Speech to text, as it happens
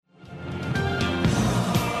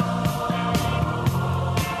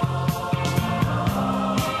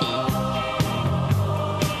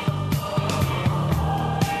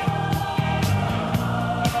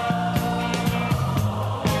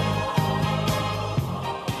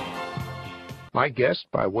My guest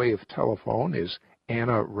by way of telephone is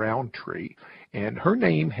Anna Roundtree, and her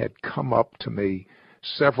name had come up to me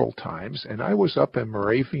several times, and I was up in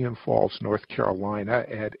Moravian Falls, North Carolina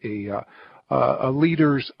at a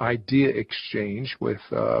Leaders Idea Exchange with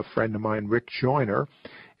a friend of mine, Rick Joyner,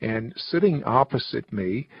 and sitting opposite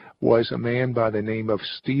me was a man by the name of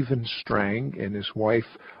Stephen Strang and his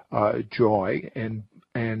wife, Joy, and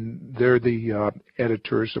they're the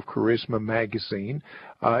editors of Charisma Magazine.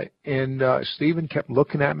 And Stephen kept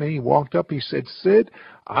looking at me. He walked up. He said, "Sid,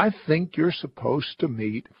 I think you're supposed to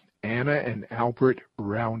meet Anna and Albert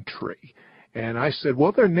Roundtree." And I said,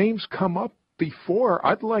 "Well, their names come up before.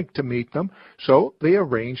 I'd like to meet them." So they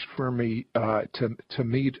arranged for me to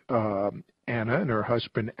meet Anna and her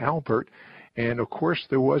husband Albert. And of course,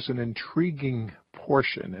 there was an intriguing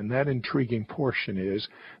portion, and that intriguing portion is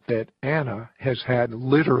that Anna has had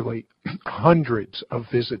literally hundreds of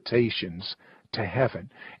visitations to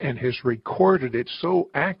heaven and has recorded it so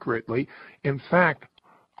accurately. In fact,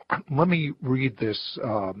 let me read this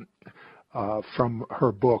from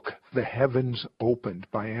her book, The Heavens Opened,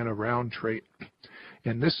 by Anna Roundtree.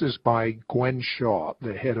 And this is by Gwen Shaw,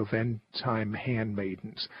 the head of End Time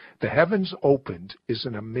Handmaidens. The Heavens Opened is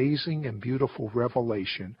an amazing and beautiful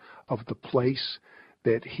revelation of the place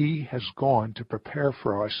that he has gone to prepare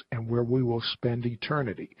for us and where we will spend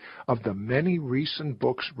eternity. Of the many recent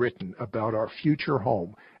books written about our future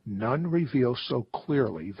home, none reveal so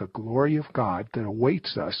clearly the glory of God that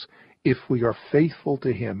awaits us if we are faithful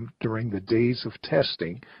to him during the days of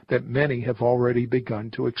testing that many have already begun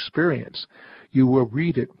to experience. You will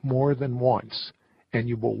read it more than once, and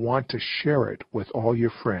you will want to share it with all your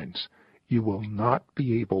friends. You will not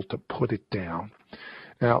be able to put it down.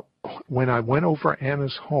 Now, when I went over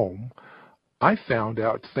Anna's home, I found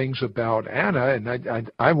out things about Anna, and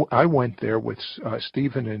I went there with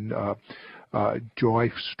Stephen and Joy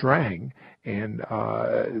Strang, and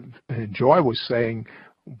Joy was saying,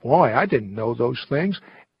 "Boy, I didn't know those things."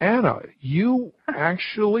 Anna, you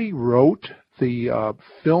actually wrote the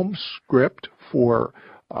film script for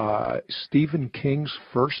Stephen King's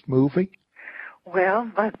first movie?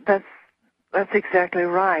 Well, that's exactly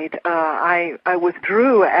right. I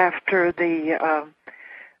withdrew after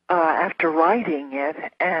after writing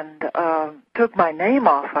it and took my name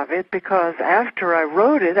off of it because after I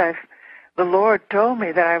wrote it, the Lord told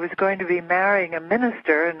me that I was going to be marrying a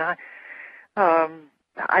minister, and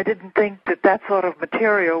I didn't think that sort of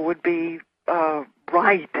material would be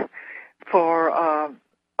right for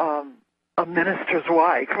a minister's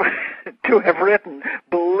wife to have written.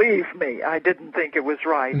 Believe me, I didn't think it was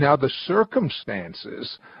right. Now, the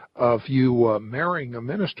circumstances of you marrying a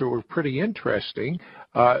minister were pretty interesting.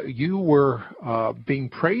 You were being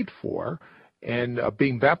prayed for and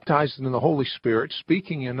being baptized in the Holy Spirit,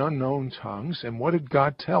 speaking in unknown tongues, and what did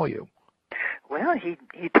God tell you? Well, he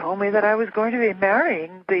told me that I was going to be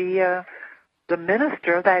marrying the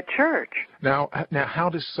minister of that church. Now, how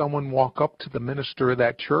does someone walk up to the minister of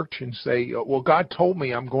that church and say, "Well, God told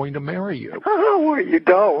me I'm going to marry you"? Oh, well, you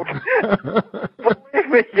don't. Believe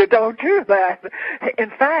me, you don't do that.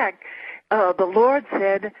 In fact, the Lord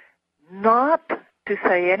said not to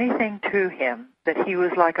say anything to him, that he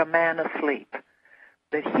was like a man asleep,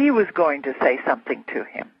 that he was going to say something to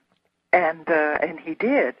him. And he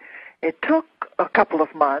did. It took a couple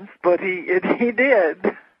of months, but he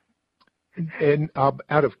did. And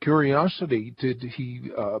out of curiosity,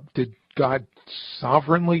 did God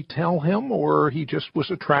sovereignly tell him, or he just was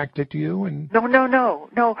attracted to you? And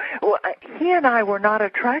No. Well, he and I were not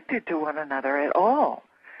attracted to one another at all.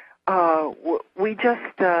 We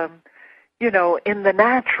just, in the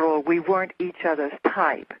natural, we weren't each other's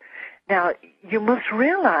type. Now, you must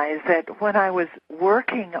realize that when I was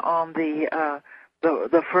working on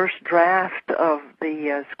the first draft of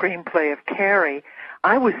the screenplay of Carrie,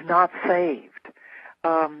 I was not saved.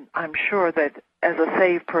 I'm sure that as a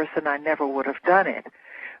saved person, I never would have done it.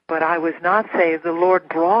 But I was not saved. The Lord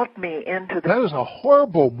brought me into the... That was a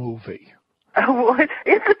horrible movie. Oh,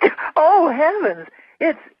 heavens.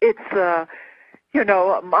 It's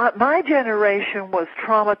my generation was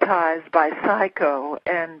traumatized by Psycho,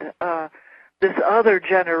 and this other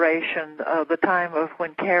generation, the time of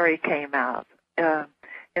when Carrie came out, in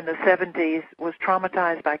the 70s, was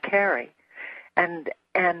traumatized by Carrie. And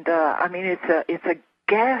I mean, it's a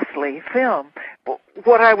ghastly film.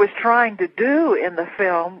 What I was trying to do in the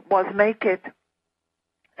film was make it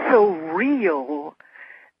so real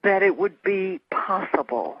that it would be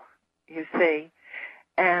possible, you see.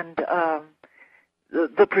 And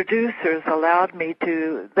the producers allowed me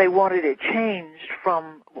they wanted it changed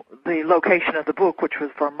from the location of the book, which was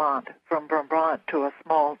Vermont, from Vermont to a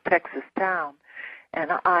small Texas town.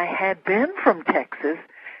 And I had been from Texas,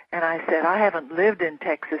 and I said, I haven't lived in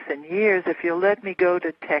Texas in years. If you'll let me go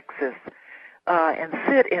to Texas and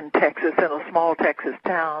sit in Texas, in a small Texas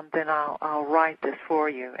town, then I'll write this for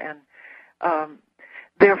you. And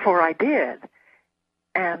therefore I did.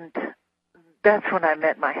 And that's when I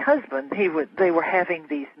met my husband. They were having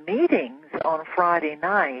these meetings on Friday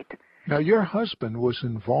night. Now, your husband was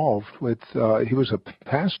involved with, he was a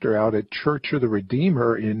pastor out at Church of the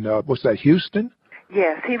Redeemer in, was that Houston?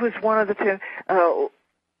 Yes, he was one of the two,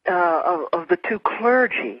 of the two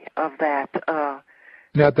clergy of that.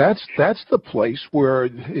 Now, that's the place where,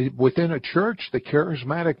 within a church, the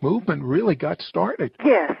charismatic movement really got started.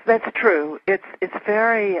 Yes, that's true. It's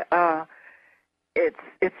very,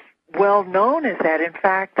 it's well known as that. In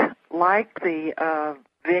fact, like the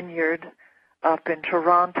Vineyard up in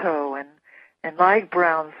Toronto and like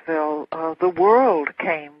Brownsville, the world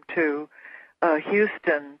came to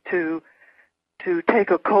Houston to take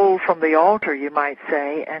a coal from the altar, you might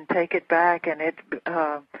say, and take it back, and it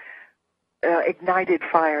ignited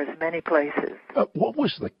fires many places. What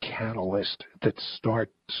was the catalyst that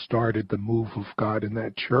started the move of God in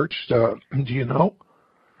that church? Do you know?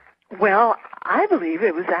 Well, I believe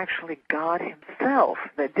it was actually God himself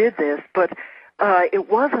that did this, but it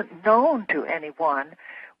wasn't known to anyone.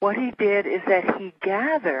 What he did is that he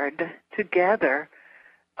gathered together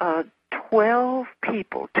 12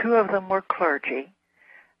 people, 2 of them were clergy,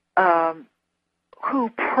 who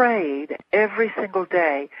prayed every single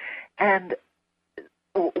day. And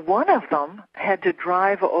one of them had to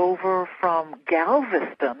drive over from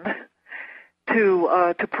Galveston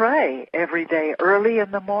to pray every day, early in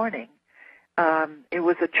the morning. It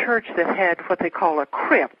was a church that had what they call a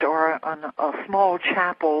crypt, or a small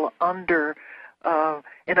chapel under,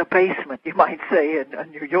 in a basement, you might say,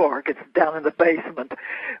 in New York. It's down in the basement.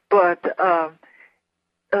 But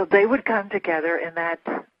they would come together in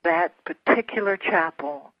that particular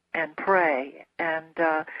chapel and pray.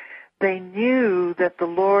 And they knew that the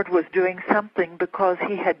Lord was doing something because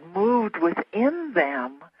he had moved within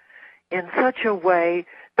them in such a way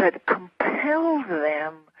that compelled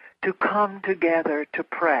them to come together to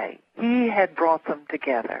pray. He had brought them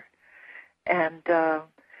together. And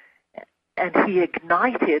he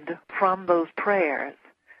ignited from those prayers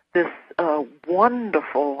this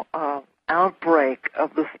wonderful outbreak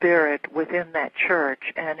of the Spirit within that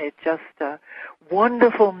church. And it just,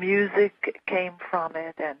 wonderful music came from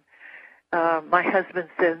it. And my husband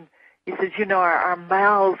said, he says, you know, our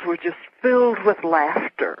mouths were just filled with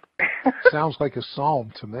laughter. Sounds like a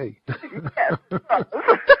psalm to me. Yes.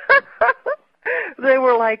 They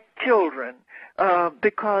were like children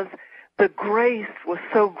because the grace was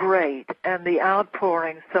so great and the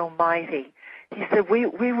outpouring so mighty. He said,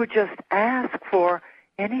 we would just ask for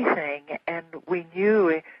anything, and we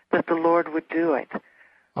knew that the Lord would do it.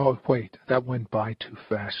 Oh, wait, that went by too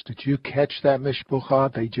fast. Did you catch that,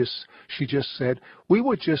 Mishpucha? She just said, we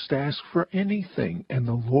would just ask for anything, and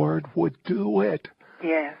the Lord would do it.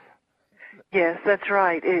 Yes. Yes, that's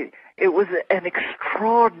right. It was an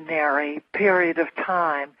extraordinary period of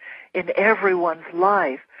time in everyone's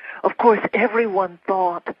life. Of course, everyone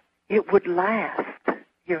thought it would last,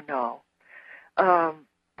 you know,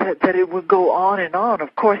 that it would go on and on.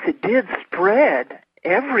 Of course, it did spread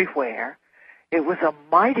everywhere. It was a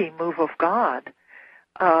mighty move of God.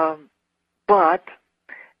 But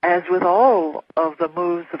as with all of the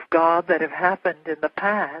moves of God that have happened in the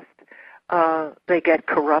past, they get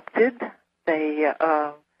corrupted. They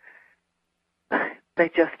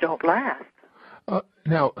just don't last.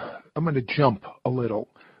 Now, I'm going to jump a little.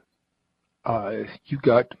 You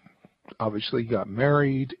obviously got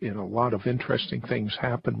married, and a lot of interesting things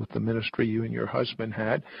happened with the ministry you and your husband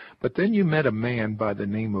had. But then you met a man by the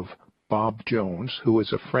name of Bob Jones, who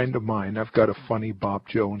is a friend of mine. I've got a funny Bob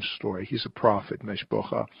Jones story. He's a prophet,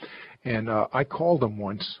 Mishpucha. And I called him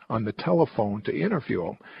once on the telephone to interview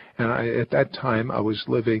him. And at that time, I was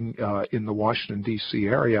living in the Washington, D.C.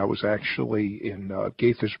 area. I was actually in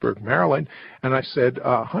Gaithersburg, Maryland. And I said,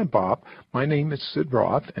 hi, Bob. My name is Sid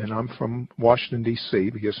Roth, and I'm from Washington, D.C.,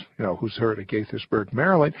 because, you know, who's heard of Gaithersburg,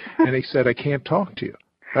 Maryland? And he said, I can't talk to you.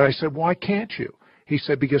 And I said, why can't you? He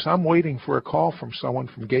said, because I'm waiting for a call from someone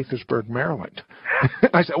from Gaithersburg, Maryland.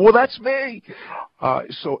 I said, well, that's me.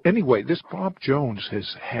 So anyway, this Bob Jones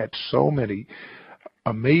has had so many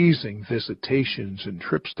amazing visitations and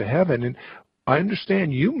trips to heaven. And I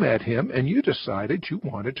understand you met him and you decided you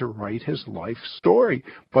wanted to write his life story,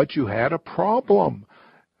 but you had a problem.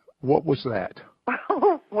 What was that?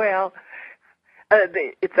 Well,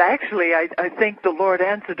 it's actually, I think the Lord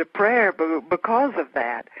answered a prayer because of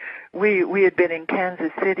that. We had been in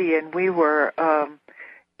Kansas City, and we were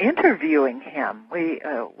interviewing him. We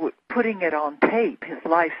putting it on tape, his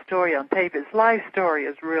life story on tape. His life story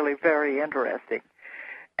is really very interesting.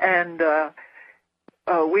 And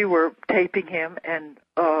we were taping him and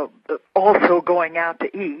also going out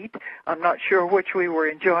to eat. I'm not sure which we were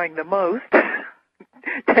enjoying the most,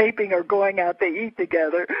 taping or going out to eat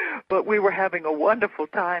together, but we were having a wonderful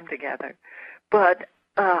time together. But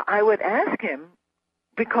I would ask him,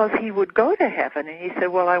 because he would go to heaven, and he said,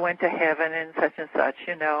 well, I went to heaven and such,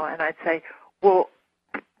 and I'd say, well,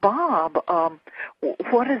 Bob,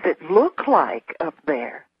 what does it look like up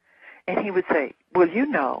there? And he would say,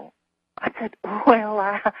 well, I said,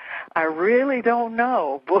 well, I really don't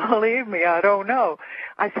know. Believe me, I don't know.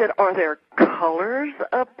 I said, are there colors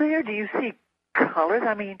up there? Do you see colors?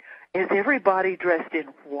 I mean, is everybody dressed in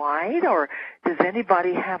white, or does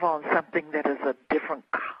anybody have on something that is a different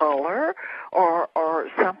color or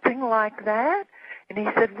something like that? And he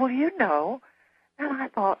said, well, And I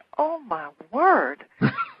thought, oh, my word.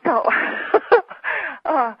 So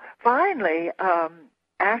finally,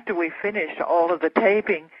 after we finished all of the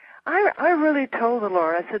taping, I really told the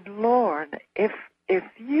Lord, I said, Lord, if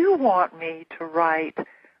you want me to write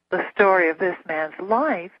the story of this man's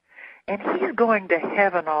life, and he's going to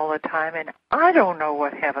heaven all the time, and I don't know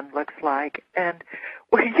what heaven looks like, and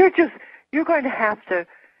you're going to have to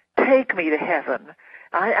take me to heaven.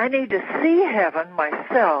 I need to see heaven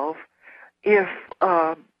myself if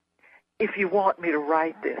you want me to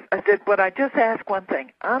write this. I said, but I just ask one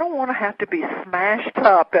thing. I don't want to have to be smashed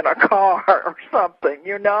up in a car or something,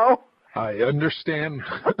 I understand.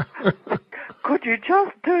 Could you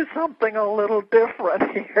just do something a little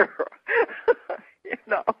different here?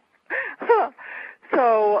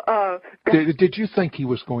 So, did you think he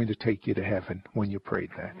was going to take you to heaven when you prayed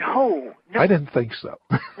that? No. I didn't think so.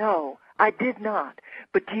 No, I did not.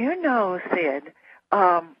 But do you know, Sid,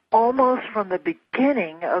 almost from the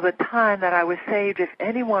beginning of the time that I was saved, if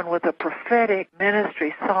anyone with a prophetic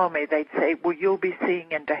ministry saw me, they'd say, well, you'll be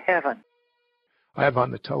seeing into heaven. I have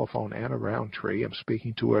on the telephone Anna Roundtree. I'm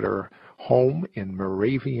speaking to her at her home in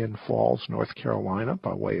Moravian Falls, North Carolina,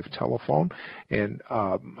 by way of telephone. And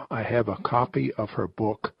I have a copy of her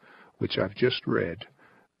book, which I've just read,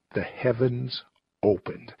 The Heavens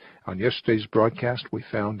Opened. On yesterday's broadcast, we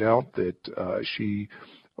found out that she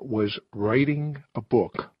was writing a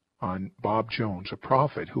book on Bob Jones, a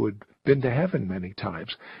prophet who had been to heaven many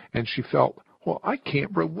times. And she felt, well, I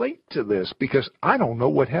can't relate to this because I don't know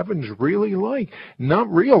what heaven's really like, not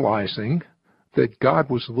realizing that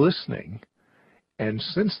God was listening. And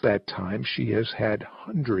since that time, she has had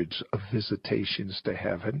hundreds of visitations to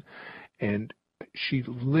heaven, and she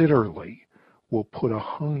literally will put a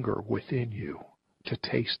hunger within you to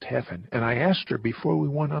taste heaven. And I asked her before we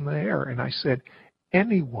went on the air, and I said,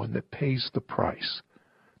 anyone that pays the price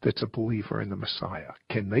that's a believer in the Messiah,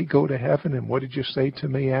 can they go to heaven? And what did you say to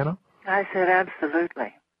me, Anna? I said,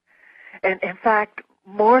 absolutely. And in fact,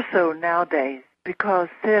 more so nowadays, because,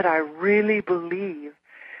 Sid, I really believe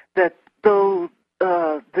that though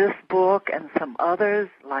this book and some others,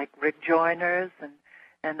 like Rick Joyner's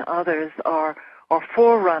and others, are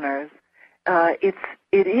forerunners, it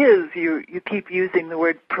is, you keep using the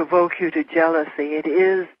word provoke you to jealousy. It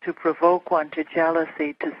is to provoke one to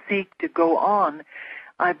jealousy, to seek to go on.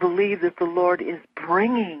 I believe that the Lord is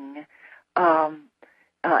bringing all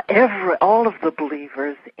of the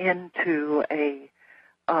believers into a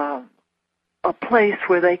place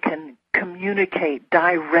where they can communicate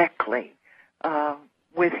directly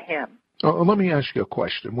with Him. Let me ask you a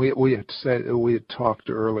question. We had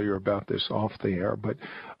talked earlier about this off the air, but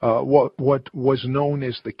what was known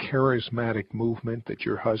as the charismatic movement that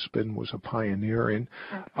your husband was a pioneer in,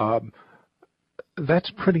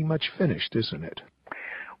 that's pretty much finished, isn't it?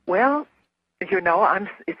 Well, it's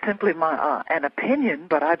simply an opinion,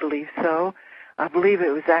 but I believe so. I believe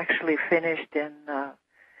it was actually finished in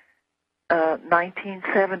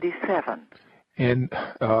 1977.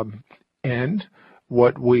 And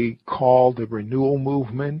what we call the renewal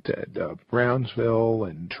movement at Brownsville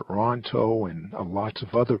and Toronto and lots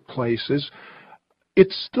of other places,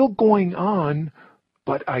 it's still going on,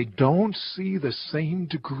 but I don't see the same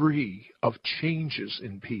degree of changes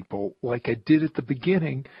in people like I did at the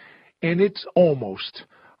beginning. And it's almost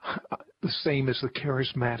the same as the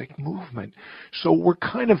charismatic movement. So we're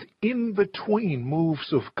kind of in between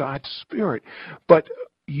moves of God's Spirit. But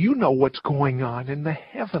you know what's going on in the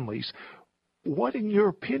heavenlies. What, in your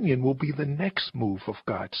opinion, will be the next move of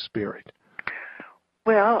God's Spirit?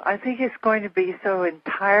 Well, I think it's going to be so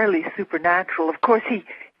entirely supernatural. Of course,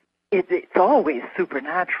 it's always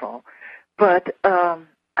supernatural. But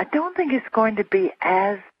I don't think it's going to be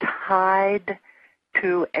as tied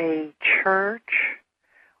to a church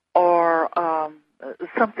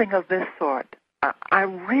something of this sort. I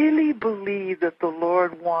really believe that the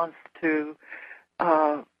Lord wants to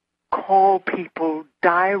call people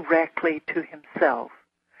directly to himself.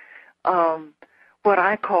 What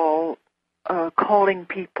I call calling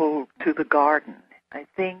people to the garden. I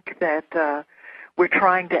think that we're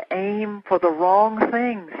trying to aim for the wrong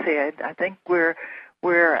thing, Sid. I think we're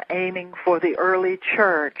aiming for the early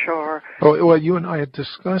church, or... Oh, well, you and I had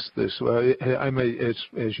discussed this. I'm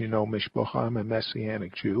as you know, Mishpacha, I'm a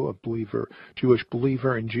Messianic Jew, a believer, Jewish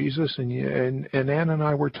believer in Jesus, and Anna and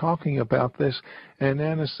I were talking about this, and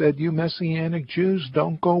Anna said, "You Messianic Jews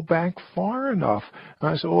don't go back far enough."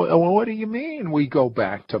 I said, "Well, what do you mean? We go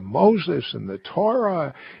back to Moses and the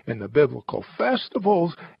Torah and the biblical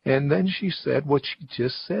festivals." And then she said what she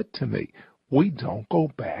just said to me. We don't go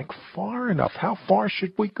back far enough. How far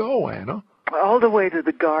should we go, Anna? All the way to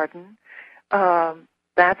the garden.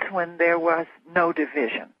 That's when there was no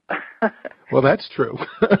division. Well, that's true.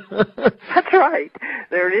 That's right.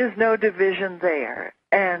 There is no division there.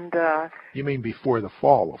 And you mean before the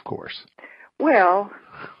fall, of course. Well,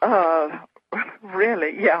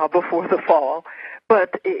 really, yeah, before the fall.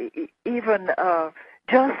 But even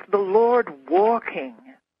just the Lord walking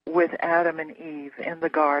with Adam and Eve in the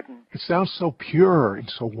garden. It sounds so pure and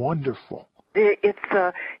so wonderful.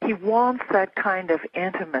 He wants that kind of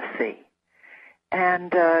intimacy.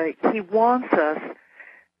 And he wants us,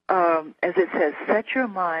 as it says, set your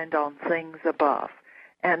mind on things above.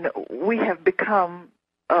 And we have become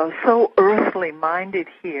so earthly minded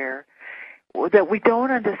here that we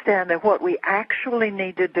don't understand that what we actually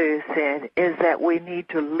need to do, Sid, is that we need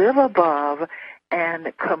to live above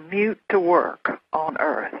and commute to work on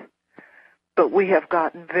earth. But we have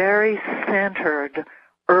gotten very centered,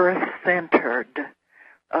 earth-centered,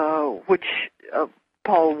 which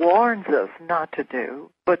Paul warns us not to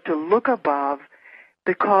do, but to look above,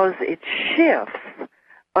 because it shifts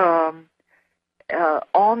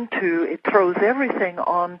it throws everything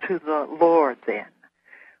onto the Lord then.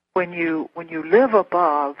 When you live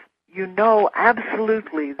above, you know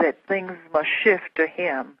absolutely that things must shift to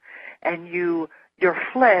him, and your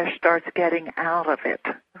flesh starts getting out of it.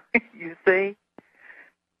 You see?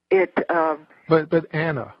 But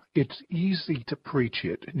Anna, it's easy to preach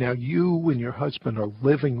it. Now you and your husband are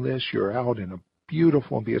living this. You're out in a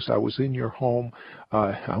beautiful, because I was in your home.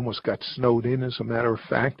 I almost got snowed in, as a matter of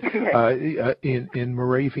fact, in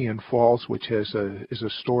Moravian Falls, which is a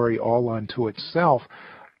story all unto itself.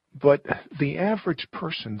 But the average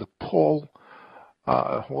person, the pull,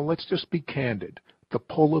 well, let's just be candid, the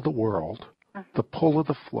pull of the world, the pull of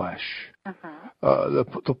the flesh,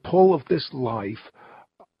 the pull of this life,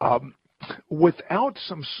 without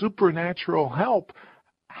some supernatural help,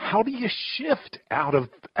 how do you shift out of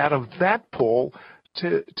that pull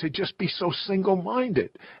to just be so single-minded?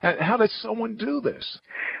 How does someone do this?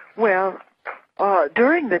 Well,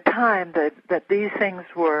 during the time that these things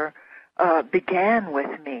were began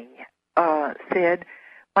with me, Sid,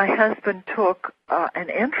 my husband took an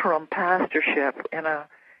interim pastorship in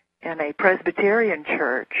a Presbyterian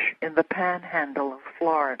church in the Panhandle of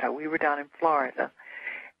Florida. We were down in Florida,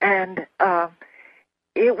 and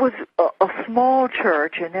it was a small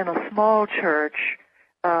church, and in a small church,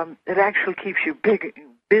 it actually keeps you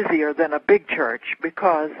busier than a big church,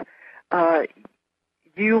 because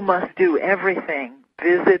you must do everything: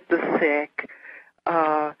 visit the sick,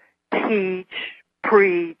 teach,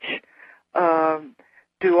 preach,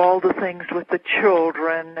 do all the things with the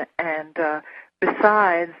children, and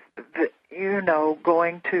besides,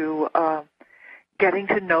 going to getting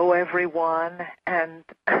to know everyone, and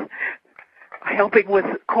helping with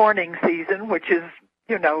corning season, which is,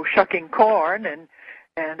 shucking corn and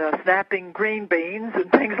snapping green beans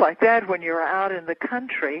and things like that when you're out in the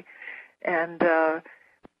country. And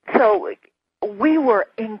so we were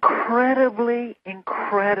incredibly,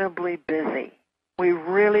 incredibly busy. We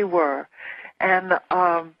really were. And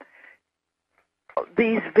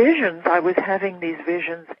these visions, I was having these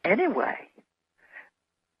visions anyway.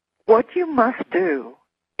 What you must do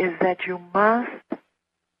is that you must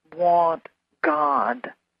want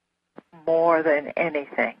God more than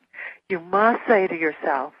anything. You must say to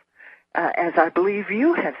yourself, as I believe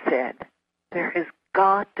you have said, there has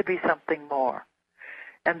got to be something more.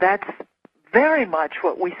 And that's very much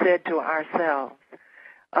what we said to ourselves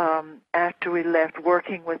after we left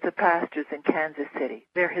working with the pastors in Kansas City.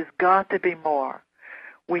 There has got to be more.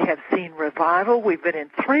 We have seen revival. We've been in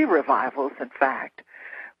 3 revivals, in fact.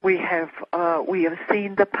 We have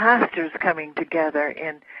seen the pastors coming together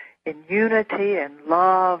in unity and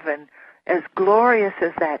love, and as glorious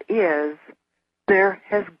as that is, there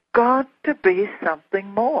has got to be something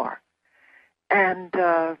more. And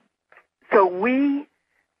So we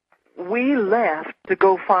left to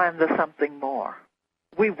go find the something more.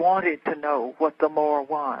 We wanted to know what the more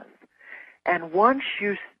was. And once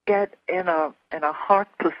you get in a heart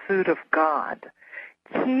pursuit of God,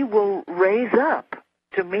 He will raise up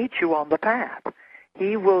to meet you on the path.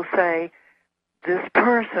 He will say, this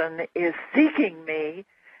person is seeking me,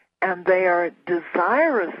 and they are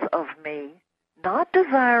desirous of me, not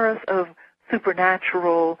desirous of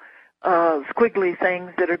supernatural, squiggly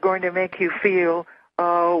things that are going to make you feel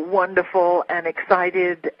wonderful and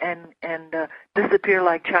excited and disappear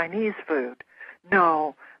like Chinese food.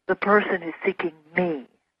 No, the person is seeking me.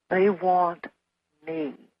 They want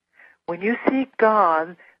me. When you seek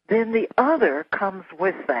God, then the other comes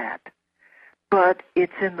with that. But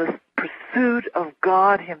it's in the pursuit of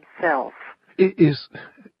God Himself. It's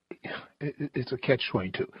a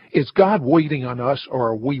catch-22. Is God waiting on us, or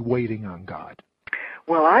are we waiting on God?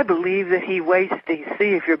 Well, I believe that He waits to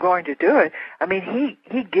see if you're going to do it. I mean,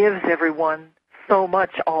 He gives everyone so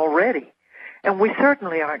much already, and we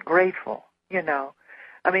certainly aren't grateful, you know.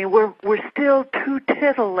 I mean, we're still too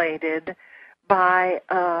titillated by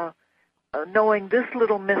knowing this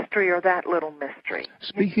little mystery or that little mystery.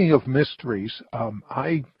 Speaking of mysteries,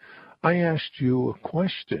 I asked you a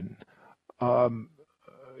question.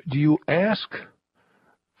 Do you ask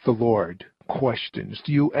the Lord questions?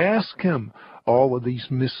 Do you ask Him all of these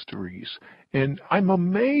mysteries? And I'm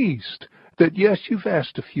amazed that, yes, you've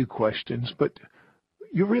asked a few questions, but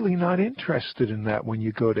you're really not interested in that when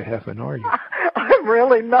you go to heaven, are you? I'm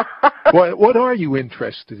really not. What are you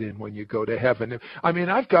interested in when you go to heaven? I mean,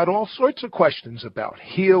 I've got all sorts of questions about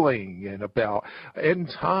healing and about end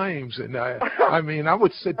times. And I mean, I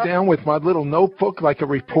would sit down with my little notebook like a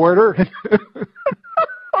reporter.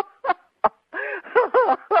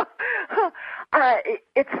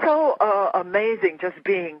 It's so amazing just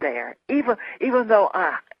being there. Even though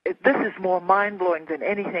this is more mind-blowing than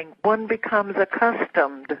anything, one becomes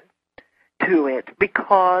accustomed to it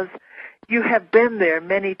because you have been there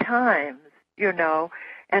many times, you know,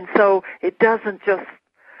 and so it doesn't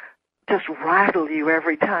just rattle you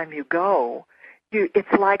every time you go.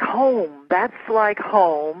 It's like home. That's like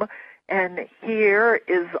home. And here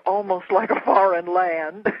is almost like a foreign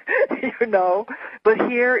land, you know. But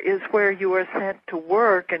here is where you are sent to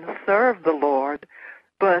work and serve the Lord.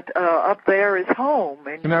 But up there is home.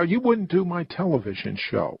 And now, you wouldn't do my television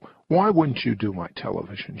show. Why wouldn't you do my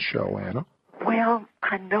television show, Anna? Well,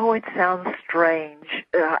 I know it sounds strange.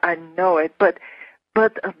 I know it. But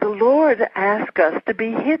the Lord asked us to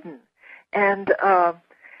be hidden. And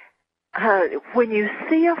when you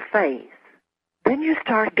see a face, then you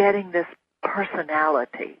start getting this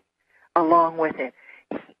personality along with it.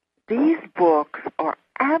 These books are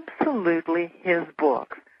absolutely His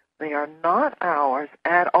books. They are not ours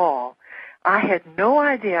at all. I had no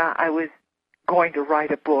idea I was going to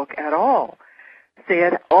write a book at all.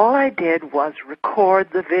 Said all I did was record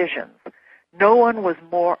the visions. No one was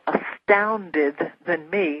more astounded than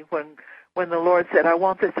me when the Lord said, I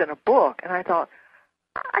want this in a book. And I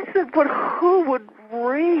said, but who would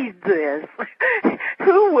read this?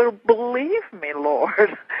 Who will believe me,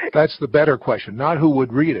 Lord? That's the better question. Not who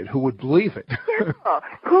would read it, who would believe it. Yeah,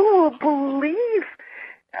 who will believe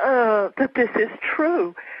that this is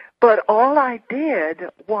true? But all I did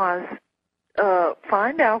was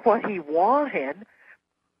find out what He wanted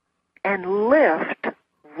and lift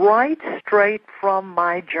right straight from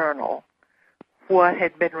my journal what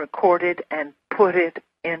had been recorded and put it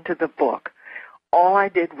into the book. All I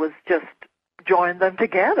did was just join them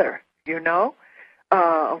together, you know.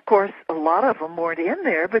 Of course, a lot of them weren't in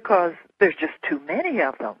there because there's just too many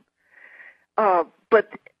of them. But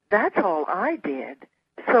that's all I did.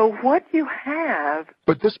 So what you have...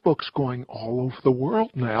 But this book's going all over the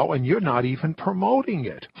world now, and you're not even promoting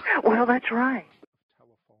it. Well, that's right.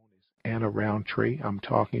 Telephone is Anna Roundtree. I'm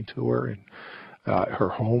talking to her in her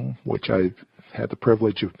home, which I've had the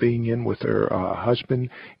privilege of being in with her husband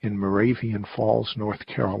in Moravian Falls, North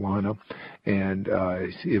Carolina. And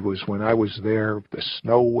it was when I was there, the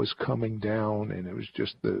snow was coming down, and it was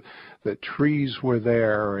just the trees were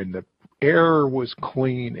there, and the air was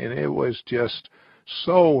clean, and it was just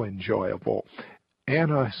so enjoyable.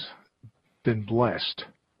 Anna's been blessed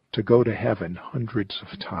to go to heaven hundreds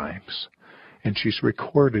of times, and she's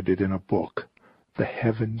recorded it in a book, The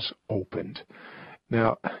Heavens Opened.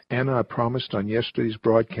 Now, Anna, I promised on yesterday's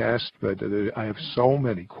broadcast, but I have so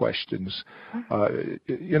many questions.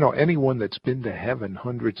 You know, anyone that's been to heaven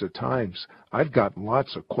hundreds of times, I've got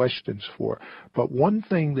lots of questions for. But one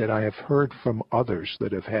thing that I have heard from others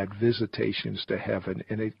that have had visitations to heaven,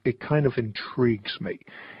 and it kind of intrigues me,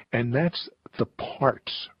 and that's the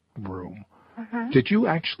parts room. Did you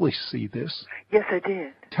actually see this? Yes, I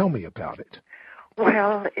did. Tell me about it.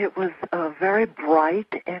 Well, it was very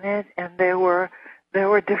bright in it, and there were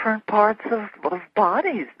different parts of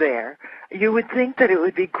bodies there. You would think that it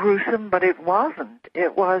would be gruesome, but it wasn't.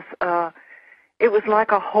 It was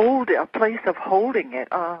like a place of holding it,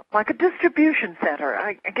 like a distribution center.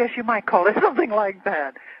 I guess you might call it something like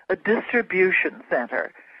that, a distribution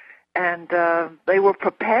center. And they were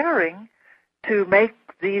preparing to make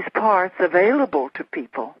these parts available to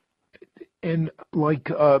people. And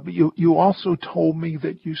you also told me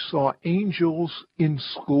that you saw angels in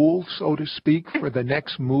school, so to speak, for the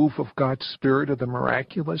next move of God's Spirit of the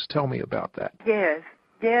miraculous. Tell me about that. Yes,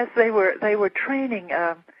 they were training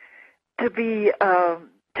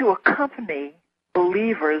to accompany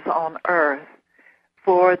believers on earth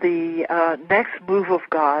for the next move of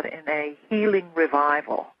God in a healing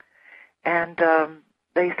revival. And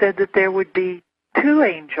they said that there would be 2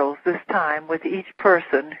 angels this time with each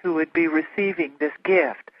person who would be receiving this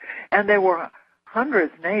gift. And there were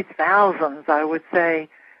hundreds, maybe thousands, I would say,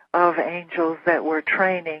 of angels that were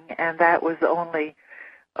training, and that was only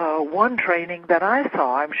one training that I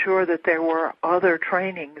saw. I'm sure that there were other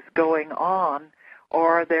trainings going on,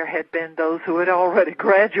 or there had been those who had already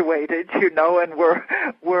graduated, and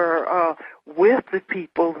were with the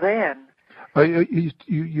people then.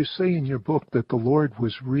 You say in your book that the Lord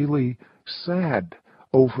was really sad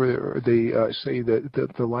over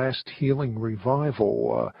the last healing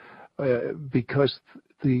revival because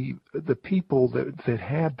the people that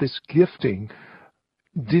had this gifting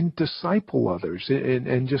didn't disciple others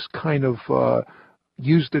and just kind of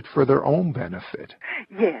used it for their own benefit.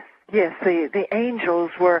 Yes. The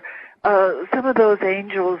angels were some of those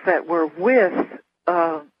angels that were with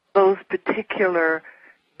those particular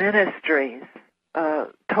ministries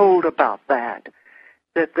told about that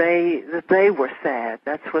they were sad.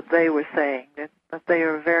 That's what they were saying, that they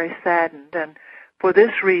are very saddened. And for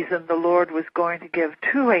this reason, the Lord was going to give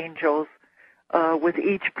 2 angels with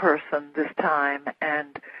each person this time,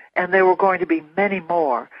 and there were going to be many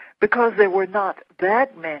more, because there were not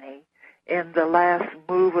that many in the last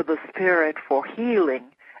move of the Spirit for healing.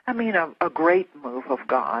 I mean, a great move of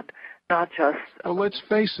God, not just... Well, let's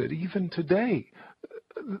face it, even today,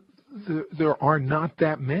 there are not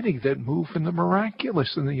that many that move in the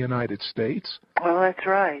miraculous in the United States. Well, that's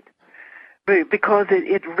right. Because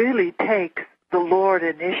it really takes the Lord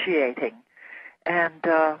initiating. And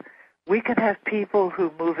we can have people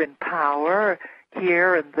who move in power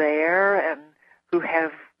here and there, and who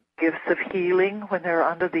have gifts of healing when they're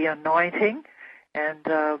under the anointing, and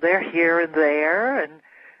they're here and there.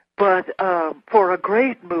 But for a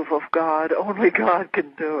great move of God, only God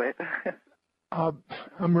can do it.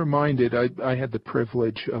 I'm reminded, I had the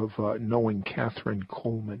privilege of knowing Catherine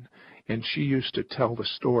Coleman, and she used to tell the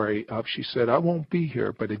story of, she said, I won't be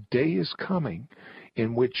here, but a day is coming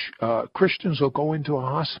in which Christians will go into a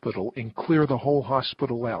hospital and clear the whole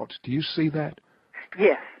hospital out. Do you see that?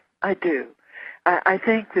 Yes, I do. I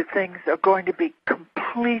think that things are going to be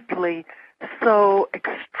completely, so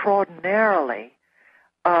extraordinarily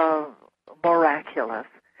miraculous.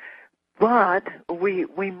 But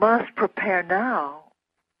we must prepare now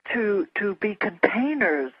to be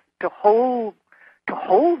containers to hold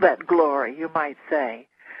that glory, you might say,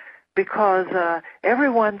 because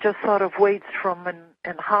everyone just sort of waits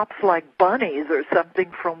and hops like bunnies or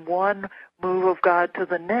something from one move of God to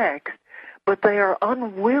the next, but they are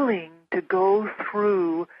unwilling to go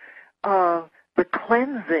through the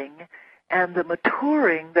cleansing and the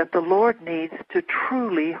maturing that the Lord needs to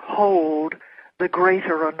truly hold the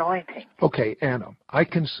greater anointing. Okay, Anna, I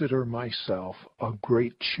consider myself a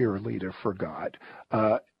great cheerleader for God,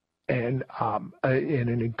 and an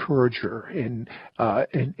encourager, and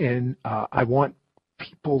I want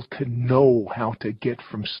people to know how to get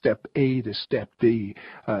from step A to step B.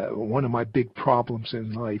 One of my big problems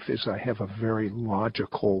in life is I have a very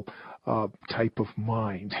logical type of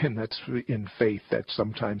mind, and that's in faith that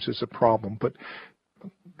sometimes is a problem. But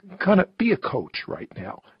kind of be a coach right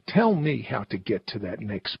now. Tell me how to get to that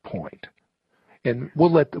next point, and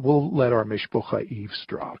we'll let our mishpucha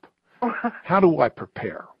eavesdrop. How do I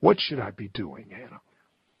prepare? What should I be doing, Anna?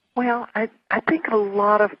 Well, I think a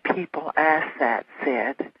lot of people ask that,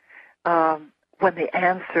 Sid, when the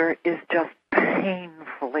answer is just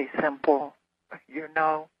painfully simple.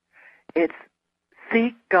 It's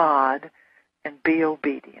seek God and be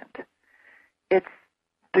obedient. It's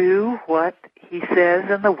do what He says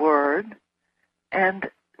in the Word and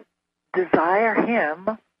desire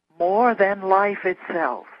Him more than life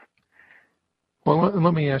itself. Well,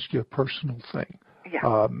 let me ask you a personal thing.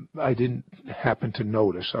 Yeah. I didn't happen to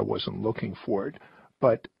notice. I wasn't looking for it.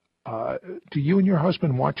 But Do you and your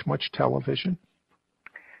husband watch much television?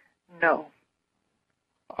 No.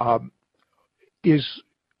 Is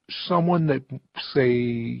someone that,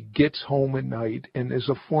 say, gets home at night and as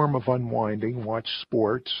a form of unwinding, watch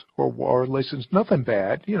sports or listens, nothing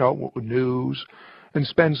bad, news, and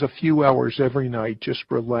spends a few hours every night just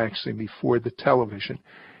relaxing before the television,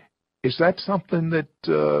 is that something that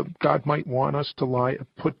God might want us to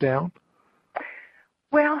put down?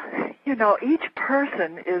 Well, each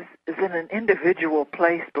person is in an individual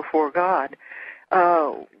place before God.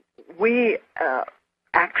 We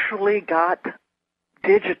actually got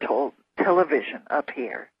digital television up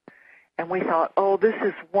here, and we thought, oh, this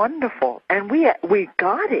is wonderful, and we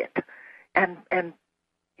got it, and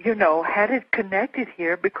had it connected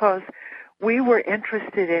here because we were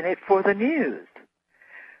interested in it for the news.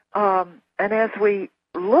 And as we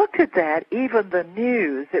looked at that, even the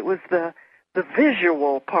news, it was the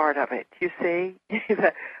visual part of it. You see,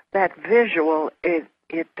 that visual.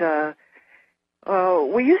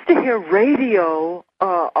 We used to hear radio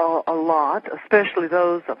a lot, especially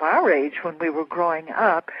those of our age when we were growing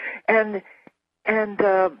up, and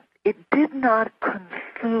it did not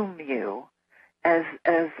consume you as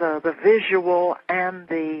the visual and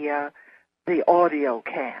the audio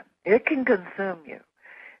can. It can consume you,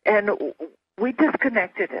 and we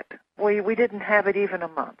disconnected it. We didn't have it even a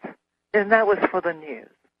month, and that was for the news,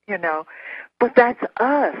 But that's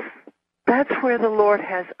us. That's where the Lord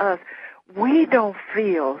has us. We don't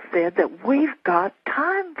feel, Sid, that we've got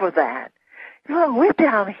time for that. We're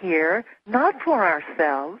down here not for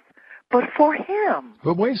ourselves, but for Him.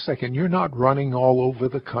 But wait a second, you're not running all over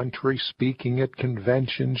the country speaking at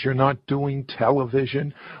conventions. You're not doing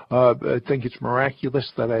television. I think it's miraculous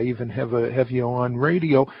that I even have you on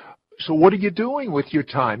radio. So what are you doing with your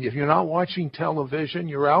time? If you're not watching television,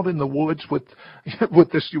 you're out in the woods with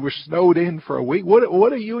this. You were snowed in for a week.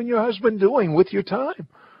 What are you and your husband doing with your time?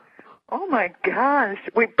 Oh my gosh,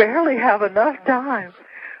 we barely have enough time.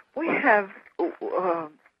 We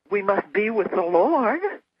must be with the Lord,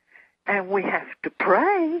 and we have to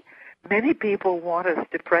pray. Many people want us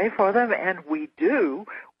to pray for them, and we do.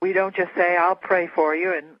 We don't just say, I'll pray for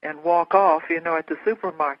you and walk off, at the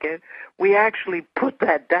supermarket. We actually put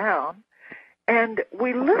that down, and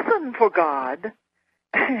we listen for God,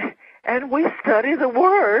 and we study the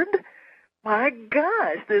Word. My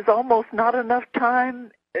gosh, there's almost not enough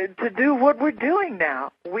time to do what we're doing now.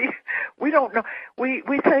 We don't know. We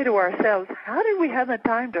say to ourselves, how did we have the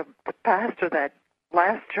time to pastor that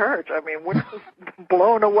last church? I mean, we're just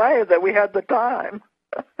blown away that we had the time.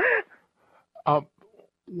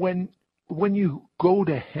 When you go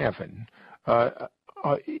to heaven,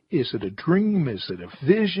 is it a dream? Is it a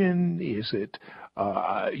vision? Is it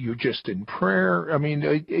you just in prayer? I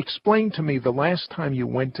mean, explain to me the last time you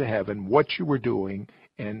went to heaven, what you were doing,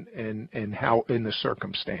 and how in the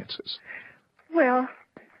circumstances. Well,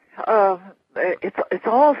 it's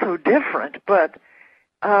all so different, but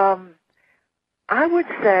I would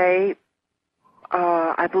say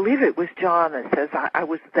I believe it was John that says I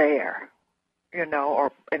was there,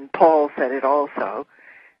 and Paul said it also.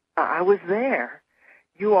 I was there.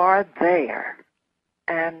 You are there,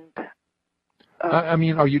 and I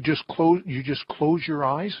mean, are you just close your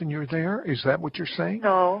eyes and you're there? Is that what you're saying?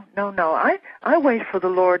 No. I wait for the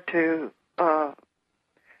Lord to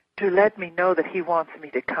let me know that He wants me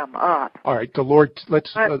to come up. All right, the Lord.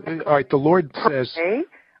 All right, the Lord says.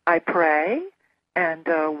 I pray and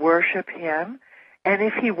worship Him, and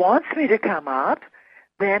if He wants me to come up,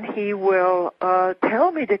 then He will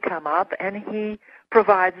tell me to come up, and He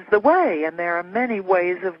provides the way. And there are many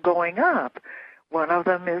ways of going up. One of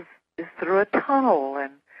them is through a tunnel,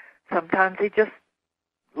 and sometimes He just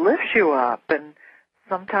lifts you up, and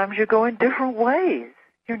sometimes you go in different ways,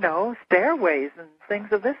 stairways and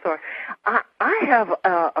things of this sort. I have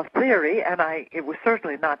a theory, and it was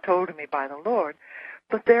certainly not told to me by the Lord,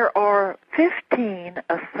 but there are 15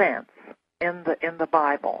 ascents in the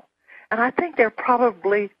Bible, and I think there are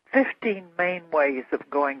probably 15 main ways of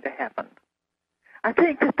going to heaven. I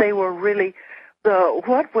think that they were really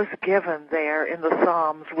what was given there in the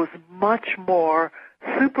Psalms was much more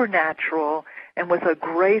supernatural and with a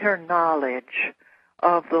greater knowledge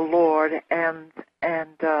of the Lord than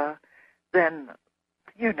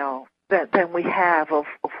we have of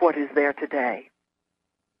what is there today.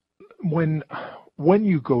 When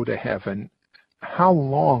you go to heaven, how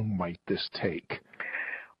long might this take?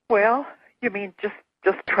 Well, you mean just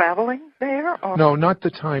traveling there? Or? No, not the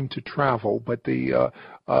time to travel, but the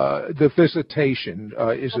visitation.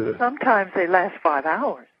 Sometimes they last 5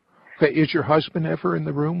 hours. Okay, is your husband ever in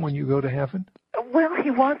the room when you go to heaven? Well, he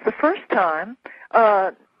was the first time.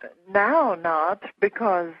 now not,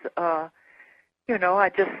 because I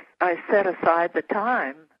set aside the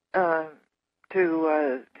time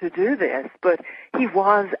to do this. But he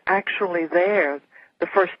was actually there the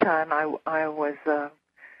first time I was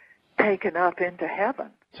taken up into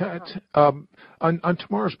heaven. On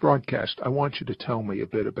tomorrow's broadcast, I want you to tell me a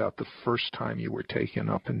bit about the first time you were taken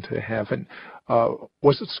up into heaven.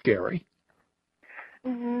 Was it scary?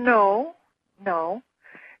 No.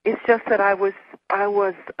 It's just that I was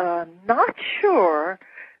not sure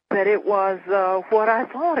that it was what I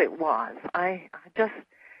thought it was.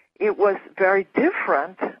 It was very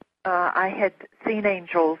different. I had seen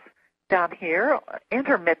angels down here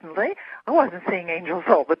intermittently. I wasn't seeing angels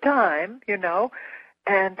all the time, and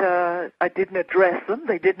I didn't address them.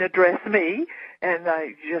 They didn't address me, and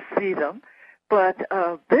I just see them. But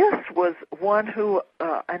this was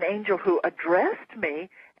an angel who addressed me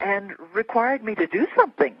and required me to do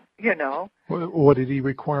something, What did he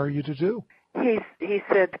require you to do? He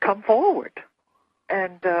said, "Come forward."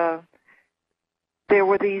 And there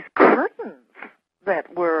were these curtains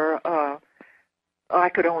that were, I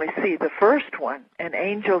could only see the first one, an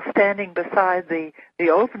angel standing beside the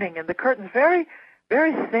opening in the curtains, very,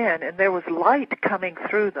 very thin, and there was light coming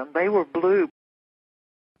through them. They were blue.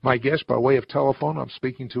 My guest by way of telephone, I'm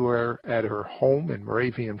speaking to her at her home in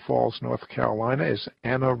Moravian Falls, North Carolina, is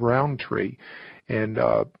Anna Rountree. And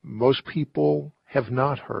most people have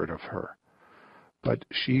not heard of her. But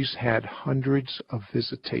she's had hundreds of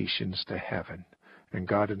visitations to heaven. And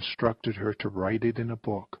God instructed her to write it in a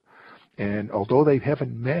book. And although they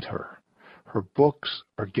haven't met her, her books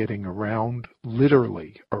are getting around,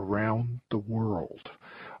 literally around the world.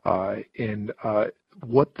 And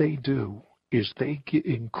what they do is they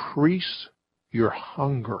increase your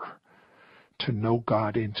hunger to know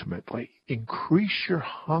God intimately. Increase your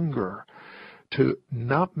hunger to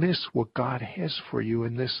not miss what God has for you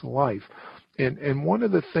in this life. And one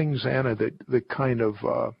of the things, Anna, that kind of,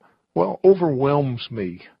 overwhelms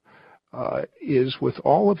me is with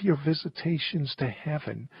all of your visitations to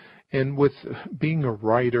heaven and with being a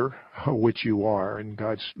writer, which you are, and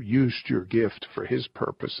God's used your gift for his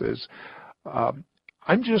purposes,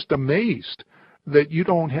 I'm just amazed that you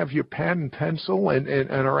don't have your pen and pencil and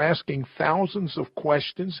are asking thousands of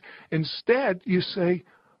questions. Instead, you say,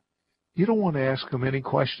 you don't want to ask them any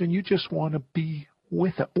question. You just want to be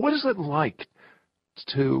with them. What is it like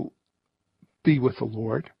to be with the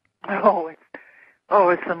Lord?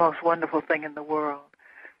 It's the most wonderful thing in the world.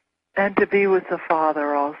 And to be with the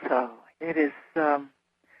Father also. It is,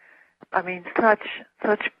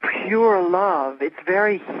 such pure love. It's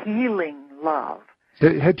very healing love.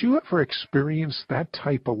 Had you ever experienced that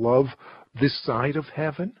type of love this side of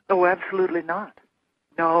heaven? Oh, absolutely not.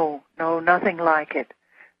 No, nothing like it.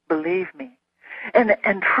 Believe me.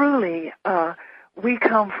 And truly, we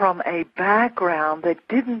come from a background that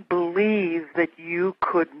didn't believe that you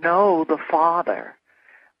could know the Father.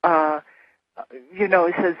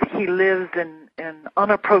 It says he lives in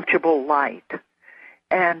unapproachable light.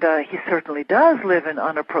 And he certainly does live in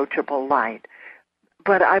unapproachable light.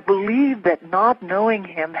 But I believe that not knowing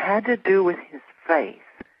him had to do with his face.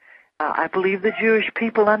 I believe the Jewish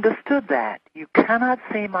people understood that. You cannot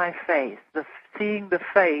see my face. Seeing the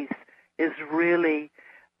face is really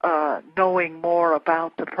knowing more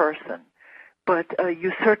about the person. But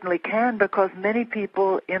you certainly can, because many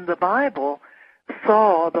people in the Bible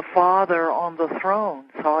saw the Father on the throne,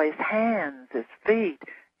 saw his hands, his feet,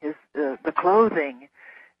 the clothing.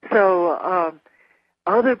 So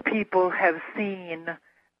other people have seen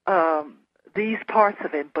these parts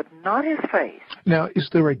of him, but not his face. Now, is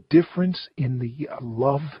there a difference in the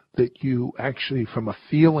love that you actually, from a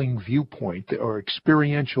feeling viewpoint or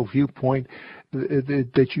experiential viewpoint,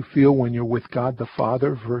 that you feel when you're with God the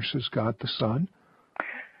Father versus God the Son?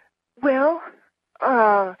 Well,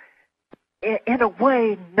 in a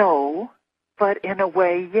way, no, but in a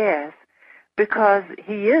way, yes, because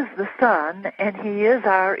he is the Son and he is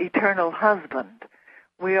our eternal husband.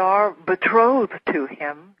 We are betrothed to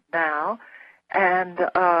him now, and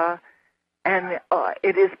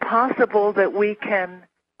it is possible that we can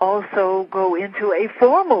also go into a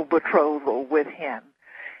formal betrothal with him.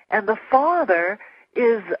 And the Father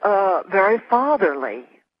is very fatherly,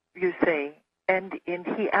 you see, and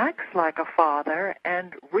he acts like a father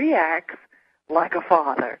and reacts like a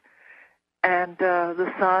father. And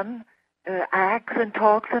the Son acts and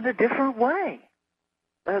talks in a different way.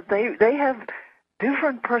 They have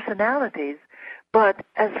different personalities, but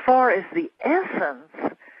as far as the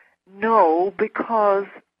essence, no, because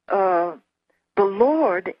the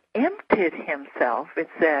Lord emptied himself, it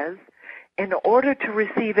says, in order to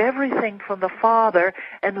receive everything from the Father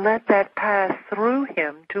and let that pass through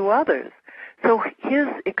him to others. So his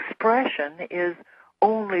expression is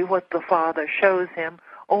only what the Father shows him,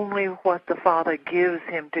 only what the Father gives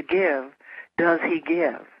him to give does he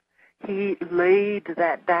give. He laid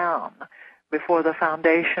that down before the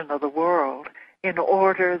foundation of the world in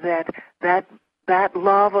order that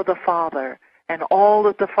love of the Father and all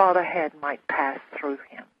that the Father had might pass through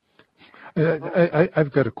him.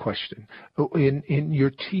 I've got a question. In your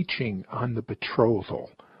teaching on the betrothal,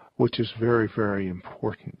 which is very, very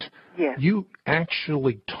important, yes, you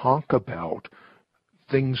actually talk about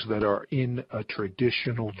things that are in a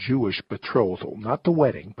traditional Jewish betrothal, not the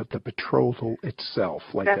wedding, but the betrothal itself,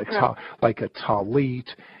 like a talit,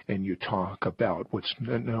 and you talk about what's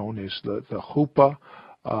known as the chuppah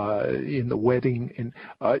in the wedding. And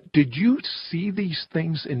did you see these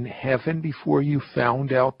things in heaven before you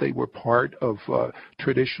found out they were part of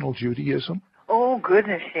traditional Judaism? Oh,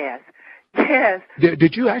 goodness, yes. Yes.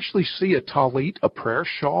 Did you actually see a talit, a prayer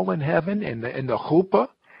shawl in heaven, and the chuppah?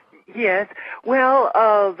 Yes. Well,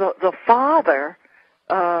 the Father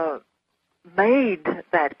made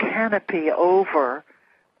that canopy over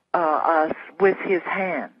us with his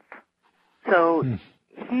hands. So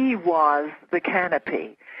he was the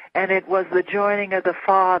canopy, and it was the joining of the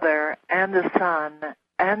Father and the Son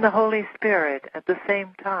and the Holy Spirit at the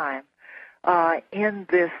same time in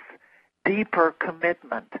this deeper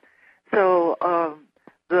commitment. So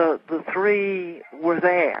the three were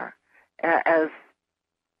there as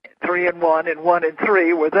 3 and 1 and 1 and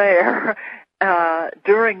 3 were there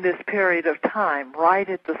during this period of time, right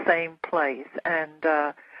at the same place.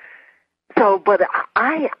 And but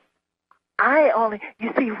I only,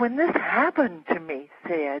 you see, when this happened to me,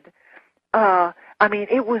 Sid, I mean,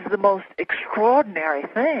 it was the most extraordinary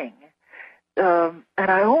thing. And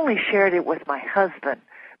I only shared it with my husband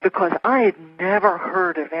because I had never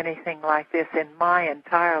heard of anything like this in my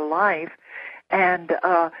entire life. And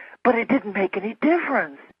but it didn't make any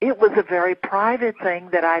difference. It was a very private thing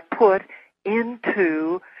that I put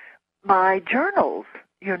into my journals,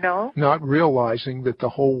 you know. Not realizing that the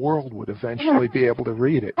whole world would eventually be able to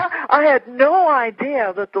read it. I had no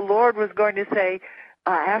idea that the Lord was going to say,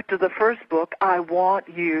 after the first book, I want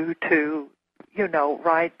you to, you know,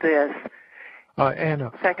 write this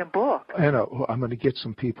Anna, second book. Anna, I'm going to get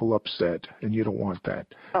some people upset, and you don't want that.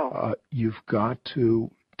 Oh. You've got to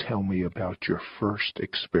tell me about your first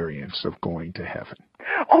experience of going to heaven.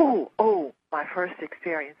 Oh, my first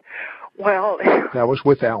experience. Well, that was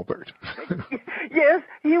with Albert. Yes,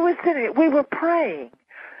 he was sitting. We were praying.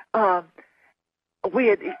 We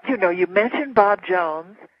had, you know, you mentioned Bob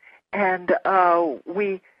Jones, and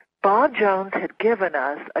Bob Jones had given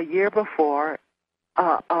us a year before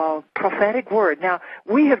a prophetic word. Now,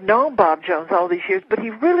 we have known Bob Jones all these years, but he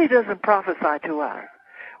really doesn't prophesy to us.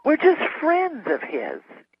 We're just friends of his,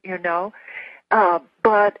 you know.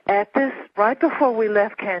 But at this, right before we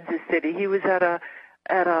left Kansas City, he was at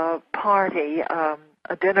a party, a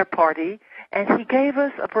dinner party, and he gave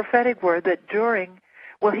us a prophetic word that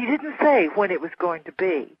well, he didn't say when it was going to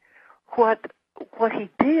be. What he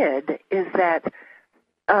did is that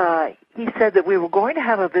he said that we were going to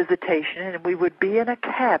have a visitation and we would be in a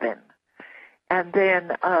cabin. And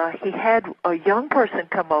then he had a young person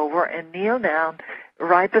come over and kneel down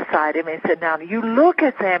right beside him and said, now you look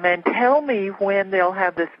at them and tell me when they'll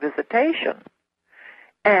have this visitation.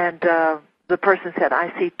 And the person said,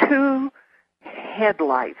 I see 2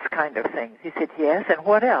 headlights kind of things. He said, yes, and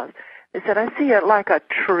what else? He said, I see it like a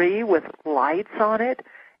tree with lights on it.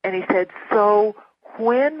 And he said, so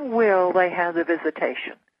when will they have the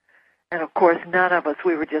visitation? And of course, none of us,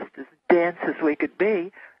 we were just as dense as we could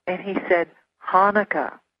be. And he said,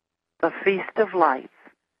 Hanukkah, the Feast of Lights.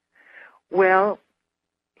 Well,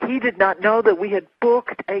 he did not know that we had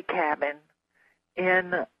booked a cabin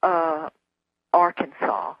in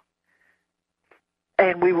Arkansas,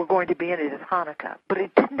 and we were going to be in it at Hanukkah. But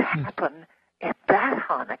it didn't happen at that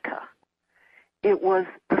Hanukkah. It was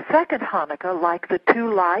the second Hanukkah, like the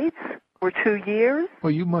 2 lights were 2 years.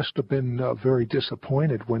 Well, you must have been very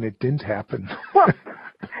disappointed when it didn't happen. Well,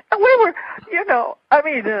 we were, you know, I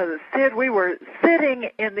mean, Sid, we were sitting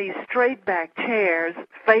in these straight-back chairs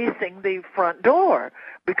facing the front door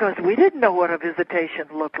because we didn't know what a visitation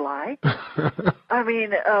looked like. I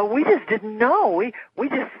mean, we just didn't know. We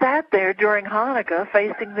just sat there during Hanukkah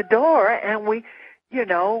facing the door, and we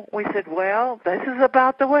said, well, this is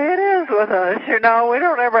about the way it is with us. You know, we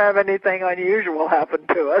don't ever have anything unusual happen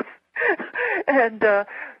to us. And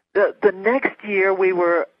the next year we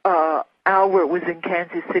were, Albert was in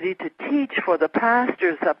Kansas City to teach for the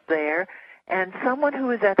pastors up there, and someone who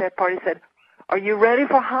was at that party said, are you ready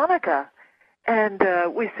for Hanukkah? And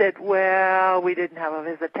we said, well, we didn't have a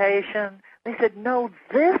visitation. They said, no,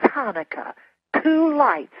 this Hanukkah, 2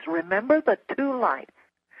 lights. Remember the 2 lights?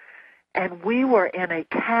 And we were in a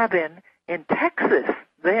cabin in Texas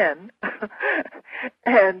then.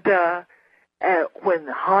 And when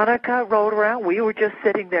Hanukkah rolled around, we were just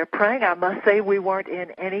sitting there praying. I must say we weren't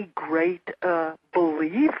in any great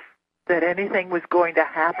belief that anything was going to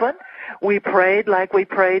happen. We prayed like we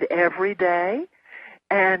prayed every day.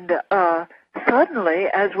 And suddenly,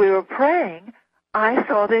 as we were praying, I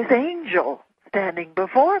saw this angel standing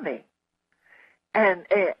before me. And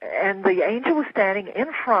the angel was standing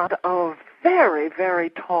in front of a very, very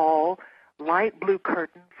tall light blue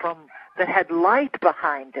curtain that had light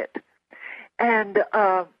behind it. And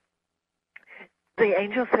the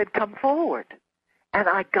angel said, come forward. And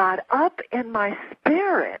I got up in my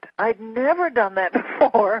spirit. I'd never done that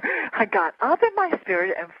before. I got up in my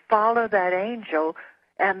spirit and followed that angel,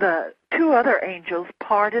 and the 2 other angels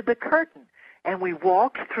parted the curtain. And we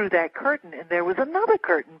walked through that curtain, and there was another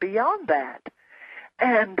curtain beyond that.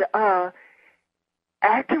 And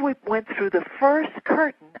after we went through the first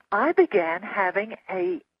curtain, I began having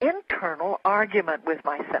an internal argument with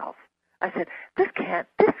myself. I said, this can't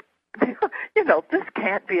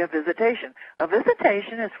be a visitation. A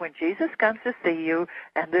visitation is when Jesus comes to see you,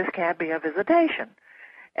 and this can't be a visitation.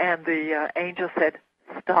 And the angel said,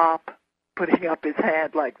 stop, putting up his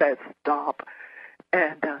hand like that, stop.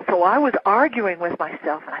 And so I was arguing with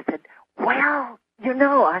myself, and I said, well,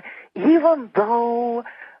 even though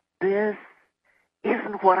this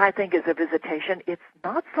isn't what I think is a visitation, it's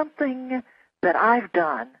not something that I've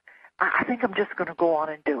done. I think I'm just going to go on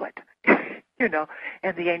and do it.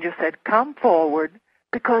 And the angel said, come forward,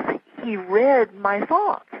 because he read my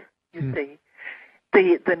thoughts, you see.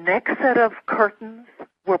 The next set of curtains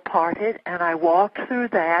were parted, and I walked through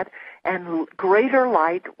that, and greater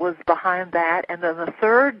light was behind that, and then the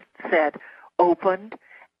third set opened,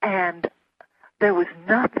 and there was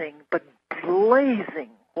nothing but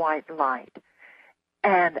blazing white light.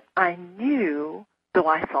 And I knew, though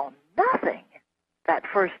I saw nothing that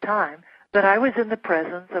first time, that I was in the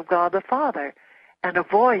presence of God the Father. And a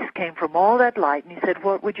voice came from all that light, and he said,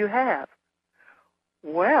 what would you have?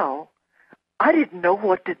 Well, I didn't know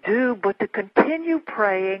what to do but to continue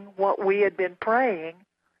praying what we had been praying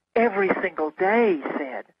every single day, he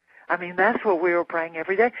said. I mean, that's what we were praying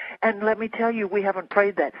every day. And let me tell you, we haven't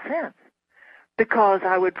prayed that since. Because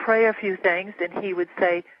I would pray a few things, and he would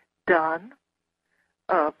say, done,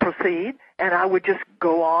 proceed. And I would just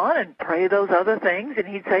go on and pray those other things, and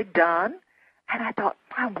he'd say, done. And I thought,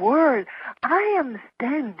 my word, I am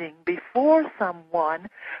standing before someone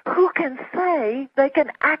who can say they can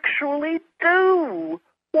actually do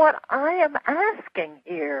what I am asking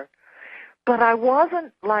here. But I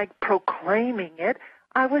wasn't like proclaiming it.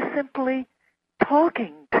 I was simply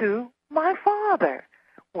talking to my Father.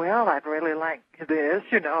 Well, I'd really like this,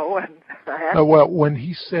 and well, when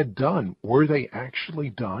he said done, were they actually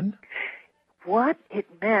done? What it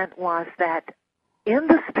meant was that in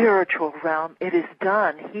the spiritual realm, it is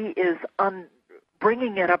done. He is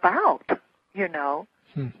bringing it about, He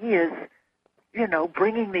is,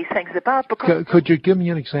 bringing these things about. Because Could you give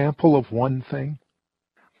me an example of one thing?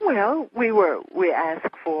 Well, we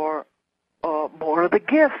asked for more of the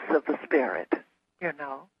gifts of the Spirit,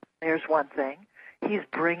 There's one thing. He's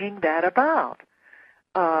bringing that about.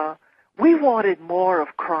 We wanted more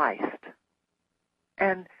of Christ.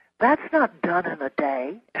 And that's not done in a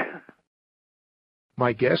day.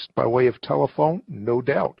 My guest, by way of telephone, no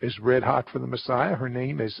doubt, is red hot for the Messiah. Her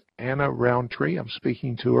name is Anna Roundtree. I'm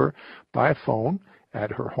speaking to her by phone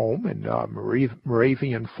at her home in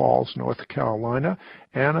Moravian Falls, North Carolina.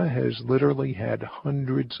 Anna has literally had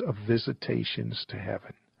hundreds of visitations to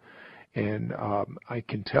heaven. And I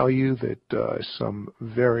can tell you that some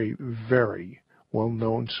very, very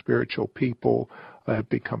well-known spiritual people have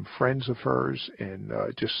become friends of hers and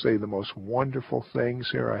just say the most wonderful things.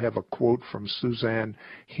 Here I have a quote from Suzanne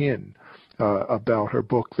Hinn about her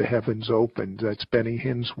book, The Heavens Opened. That's Benny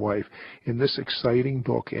Hinn's wife. In this exciting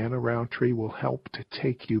book, Anna Roundtree will help to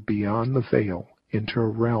take you beyond the veil into a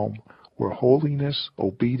realm where holiness,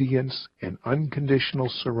 obedience, and unconditional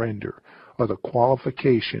surrender are the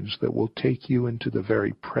qualifications that will take you into the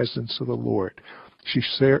very presence of the Lord. She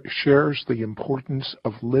shares the importance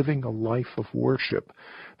of living a life of worship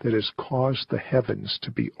that has caused the heavens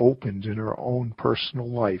to be opened in her own personal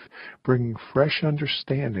life, bringing fresh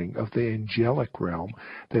understanding of the angelic realm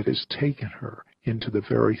that has taken her into the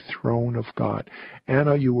very throne of God.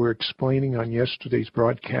 Anna, you were explaining on yesterday's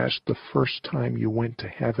broadcast the first time you went to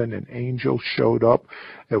heaven, an angel showed up.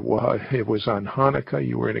 It was on Hanukkah.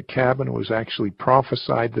 You were in a cabin. It was actually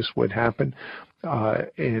prophesied this would happen.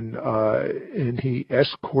 And he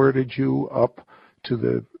escorted you up to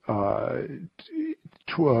the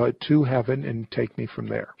to heaven, and take me from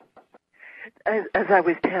there. As I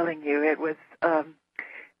was telling you, it was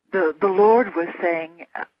the Lord was saying,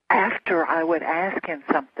 after I would ask him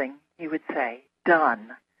something, he would say,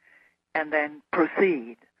 done, and then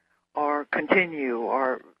proceed, or continue,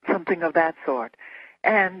 or something of that sort.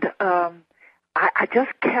 And I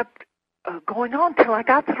just kept going on till I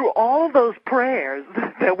got through all of those prayers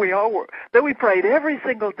that we prayed every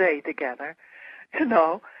single day together, you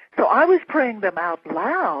know. So I was praying them out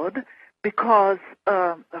loud because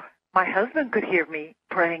my husband could hear me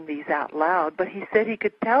praying these out loud, but he said he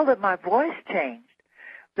could tell that my voice changed,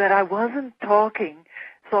 that I wasn't talking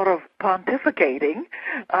sort of pontificating.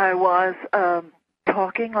 I was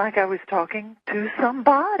talking like I was talking to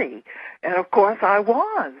somebody. And, of course, I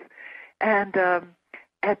was. And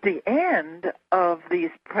at the end of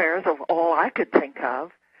these prayers, of all I could think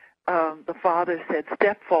of, the Father said,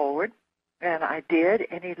 step forward. And I did,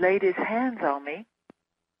 and he laid his hands on me.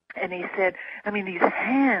 And he said, these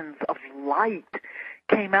hands of light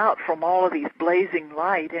came out from all of these blazing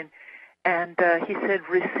light, and he said,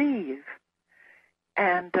 receive.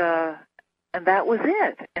 And that was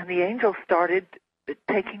it. And the angel started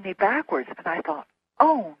taking me backwards. And I thought,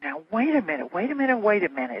 oh, now, wait a minute.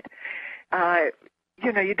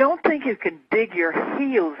 You don't think you can dig your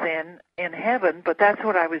heels in heaven, but that's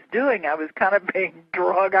what I was doing. I was kind of being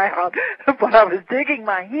drug out, but I was digging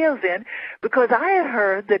my heels in because I had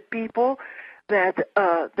heard that people that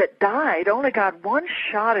died only got one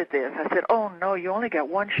shot at this. I said, oh, no, you only got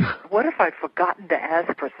one shot. What if I'd forgotten to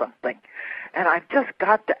ask for something? And I've just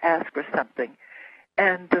got to ask for something.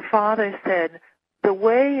 And the Father said, the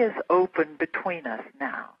way is open between us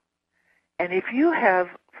now. And if you have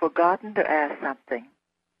forgotten to ask something,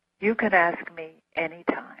 you can ask me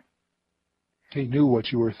anytime. He knew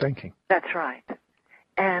what you were thinking. That's right.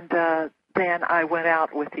 And then I went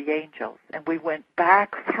out with the angels, and we went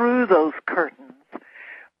back through those curtains.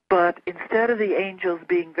 But instead of the angels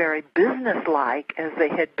being very businesslike as they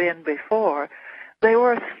had been before, they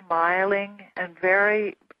were smiling and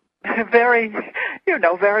very, very,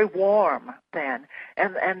 very warm then.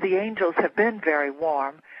 And the angels have been very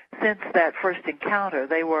warm since that first encounter.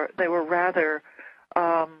 They were rather,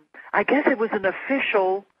 I guess it was an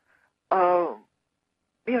official,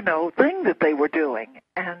 thing that they were doing,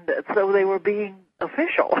 and so they were being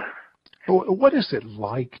official. What is it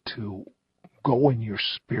like to go in your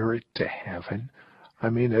spirit to heaven? I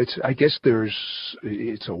guess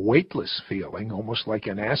it's a weightless feeling, almost like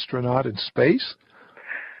an astronaut in space.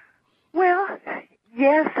 Well,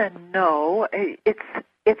 yes and no.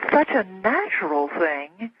 It's such a natural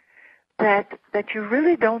thing that you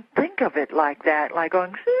really don't think of it like that, like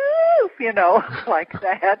going, like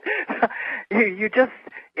that. You just,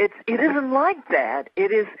 it isn't like that.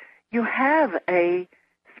 It is, you have a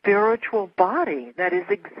spiritual body that is,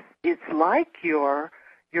 it's like your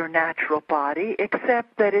natural body,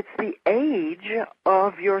 except that it's the age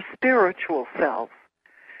of your spiritual self.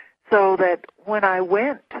 So that when I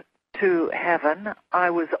went to heaven,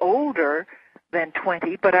 I was older than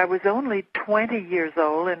 20, but I was only 20 years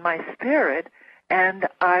old in my spirit, and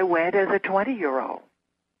I went as a 20-year-old.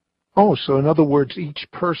 Oh, so in other words, each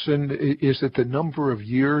person, is it the number of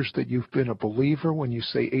years that you've been a believer when you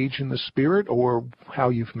say age in the spirit, or how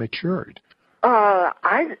you've matured?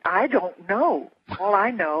 I don't know. All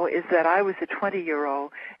I know is that I was a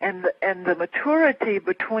 20-year-old, and the maturity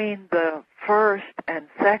between the first and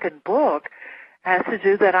second book has to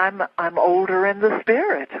do that I'm older in the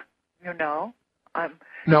spirit,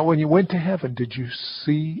 Now, when you went to heaven, did you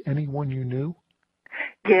see anyone you knew?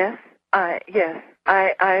 Yes, yes.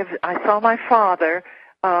 I saw my father,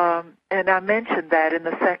 and I mentioned that in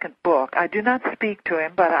the second book. I do not speak to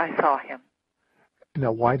him, but I saw him.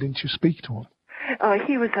 Now, why didn't you speak to him?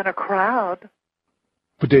 He was in a crowd.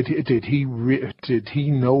 But did he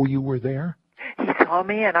know you were there? He saw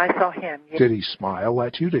me, and I saw him. Yes. Did he smile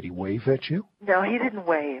at you? Did he wave at you? No, he didn't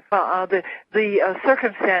wave. The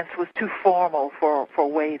circumstance was too formal for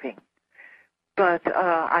waving. But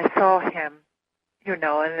I saw him,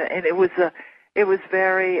 and it was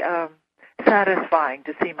very satisfying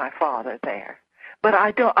to see my father there. But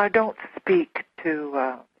I don't speak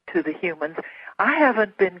to the humans. I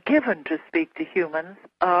haven't been given to speak to humans.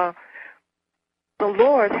 The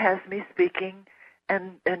Lord has me speaking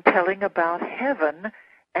and telling about heaven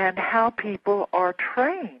and how people are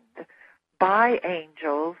trained by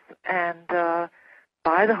angels and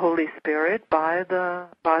by the Holy Spirit, by the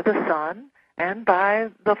Son, and by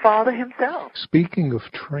the Father himself. Speaking of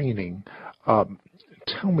training,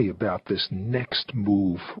 tell me about this next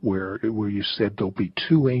move where you said there'll be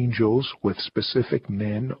 2 angels with specific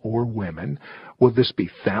men or women. Will this be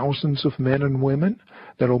thousands of men and women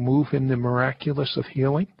that'll move in the miraculous of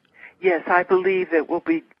healing? Yes, I believe it will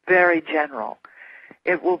be very general.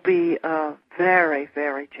 It will be very,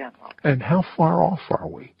 very general. And how far off are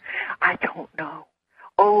we? I don't know.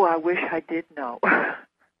 Oh, I wish I did know.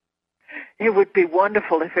 It would be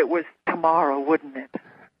wonderful if it was tomorrow, wouldn't it?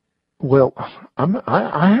 Well,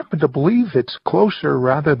 I happen to believe it's closer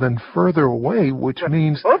rather than further away, which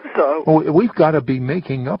means I hope so. We've got to be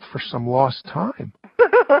making up for some lost time.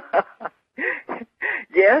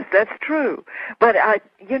 Yes, that's true. But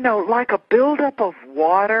like a buildup of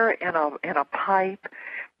water in a pipe,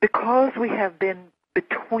 because we have been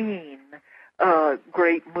between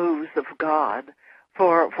great moves of God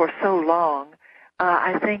for so long,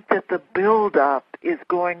 I think that the buildup is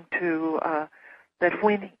going to that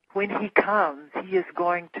when he comes, he is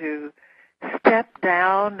going to step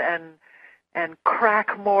down and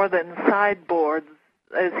crack more than sideboards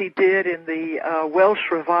as he did in the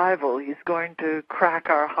Welsh revival. He's going to crack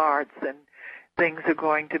our hearts, and things are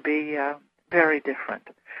going to be very different.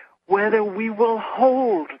 Whether we will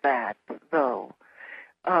hold that, though,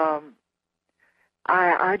 I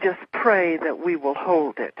just pray that we will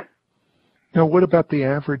hold it. Now, what about the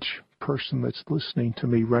average person that's listening to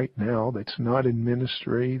me right now that's not in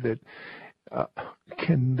ministry? That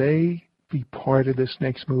can they be part of this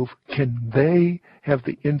next move? Can they have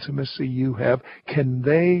the intimacy you have? Can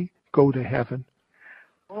they go to heaven?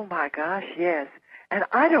 Oh my gosh, yes. And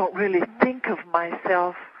I don't really think of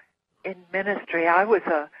myself in ministry. I was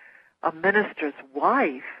a minister's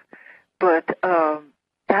wife, but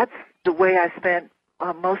that's the way I spent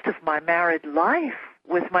most of my married life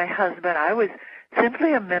with my husband. I was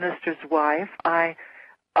simply a minister's wife. I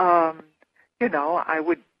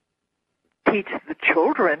would teach the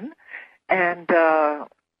children, and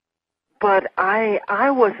but I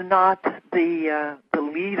was not the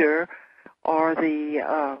leader or the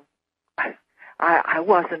I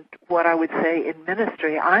wasn't what I would say in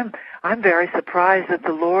ministry. I'm very surprised that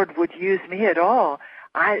the Lord would use me at all.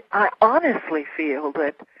 I honestly feel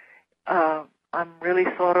that I'm really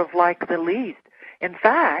sort of like the least. In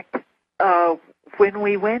fact, when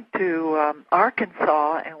we went to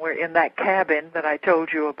Arkansas and we're in that cabin that I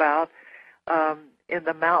told you about in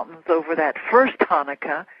the mountains over that first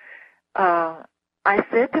Hanukkah, I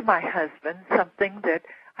said to my husband something that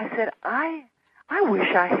I said, I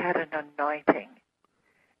wish I had an anointing.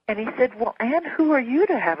 And he said, well, Ann, who are you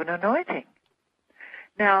to have an anointing?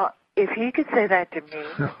 Now, if he could say that to me,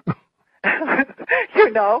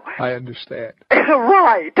 I understand.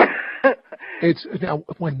 Right. It's now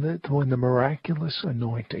when the miraculous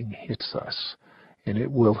anointing hits us, and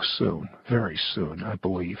it will soon, very soon, I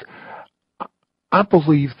believe. I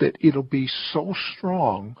believe that it'll be so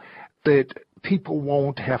strong that people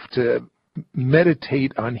won't have to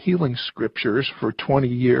meditate on healing scriptures for 20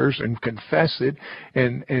 years and confess it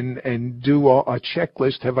and do a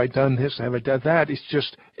checklist. Have I done this? Have I done that? It's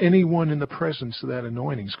just anyone in the presence of that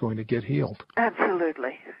anointing is going to get healed.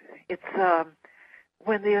 Absolutely. It's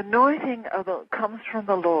when the anointing comes from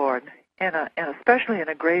the Lord, and especially in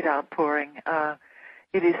a great outpouring,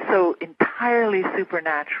 it is so entirely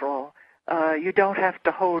supernatural. You don't have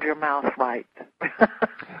to hold your mouth right.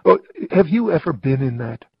 Well, have you ever been in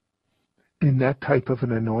that type of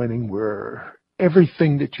an anointing where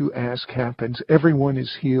everything that you ask happens, everyone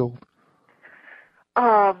is healed?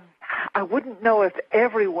 I wouldn't know if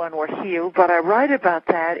everyone were healed, but I write about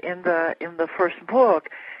that in the first book.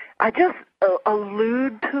 I just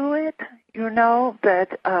allude to it,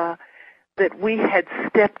 that we had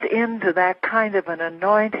stepped into that kind of an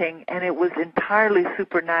anointing, and it was entirely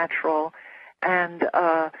supernatural, and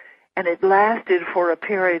it lasted for a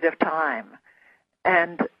period of time,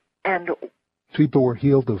 and people were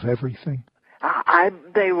healed of everything.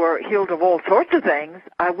 They were healed of all sorts of things.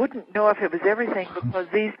 I wouldn't know if it was everything because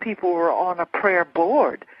these people were on a prayer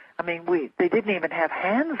board. I mean, they didn't even have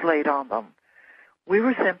hands laid on them. We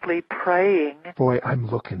were simply praying. Boy, I'm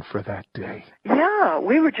looking for that day. Yeah,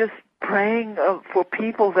 we were just praying for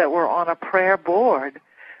people that were on a prayer board,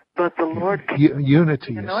 but the Lord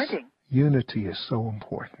unity anointing. Unity is so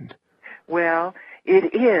important. Well,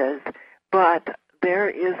 it is, but there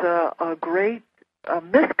is a great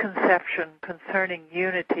misconception concerning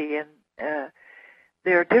unity, and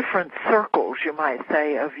there are different circles, you might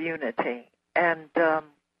say, of unity, and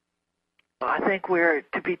I think we're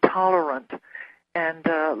to be tolerant and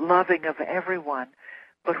loving of everyone.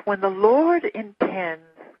 But when the Lord intends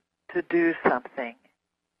to do something,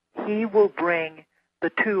 he will bring the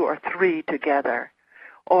 2 or 3 together.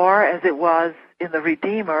 Or, as it was in the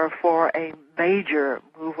Redeemer, for a major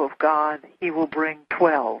move of God, he will bring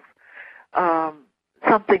 12.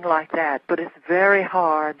 Something like that. But it's very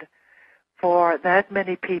hard for that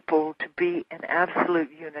many people to be in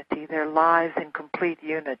absolute unity, their lives in complete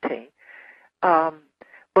unity.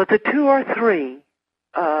 But the 2 or 3,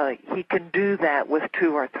 he can do that with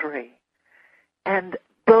 2 or 3. And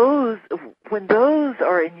when those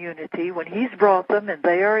are in unity, when he's brought them and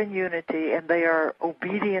they are in unity and they are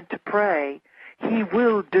obedient to pray, he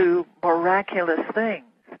will do miraculous things.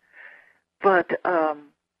 But,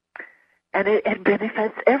 and it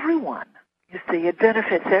benefits everyone. You see, it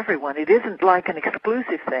benefits everyone. It isn't like an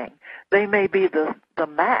exclusive thing. They may be the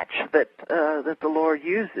match that the Lord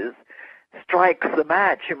uses, strikes the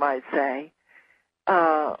match, you might say.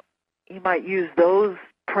 He might use those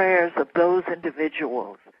prayers of those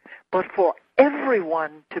individuals. But for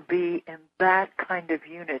everyone to be in that kind of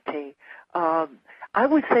unity, I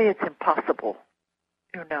would say it's impossible,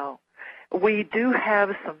 you know. We do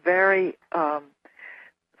have some very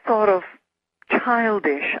sort of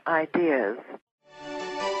childish ideas